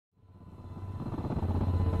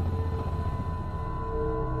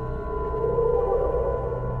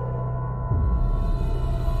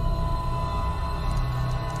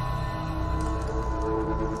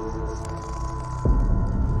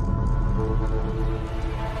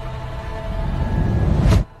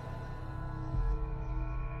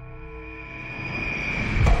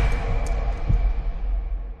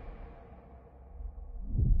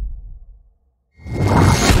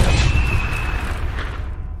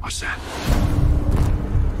What's that?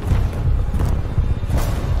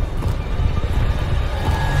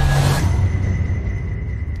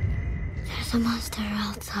 There's a monster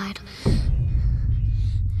outside.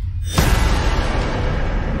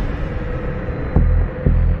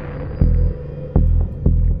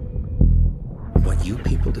 What you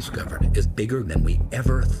people discovered is bigger than we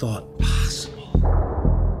ever thought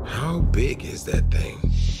possible. How big is that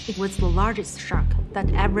thing? It was the largest shark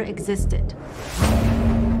that ever existed.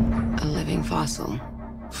 A living fossil.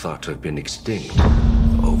 Thought to have been extinct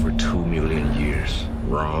over 2 million years.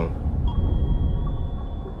 Wrong.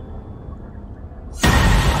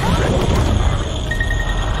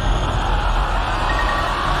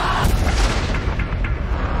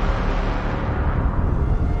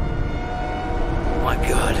 My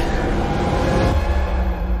God.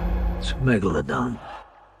 It's a megalodon.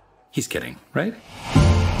 He's kidding, right?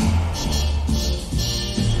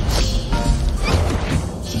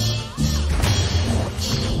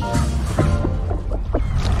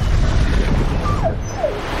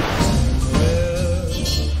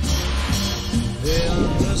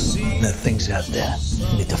 That thing's out there.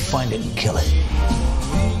 We need to find it and kill it.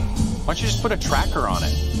 Why don't you just put a tracker on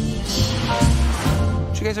it?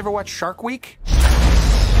 Did you guys ever watch Shark Week?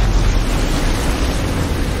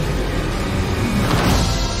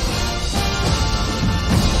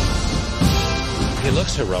 He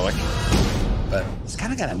looks heroic, but he's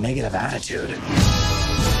kind of got a negative attitude.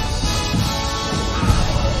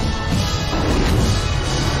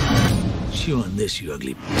 Chew on this, you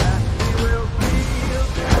ugly.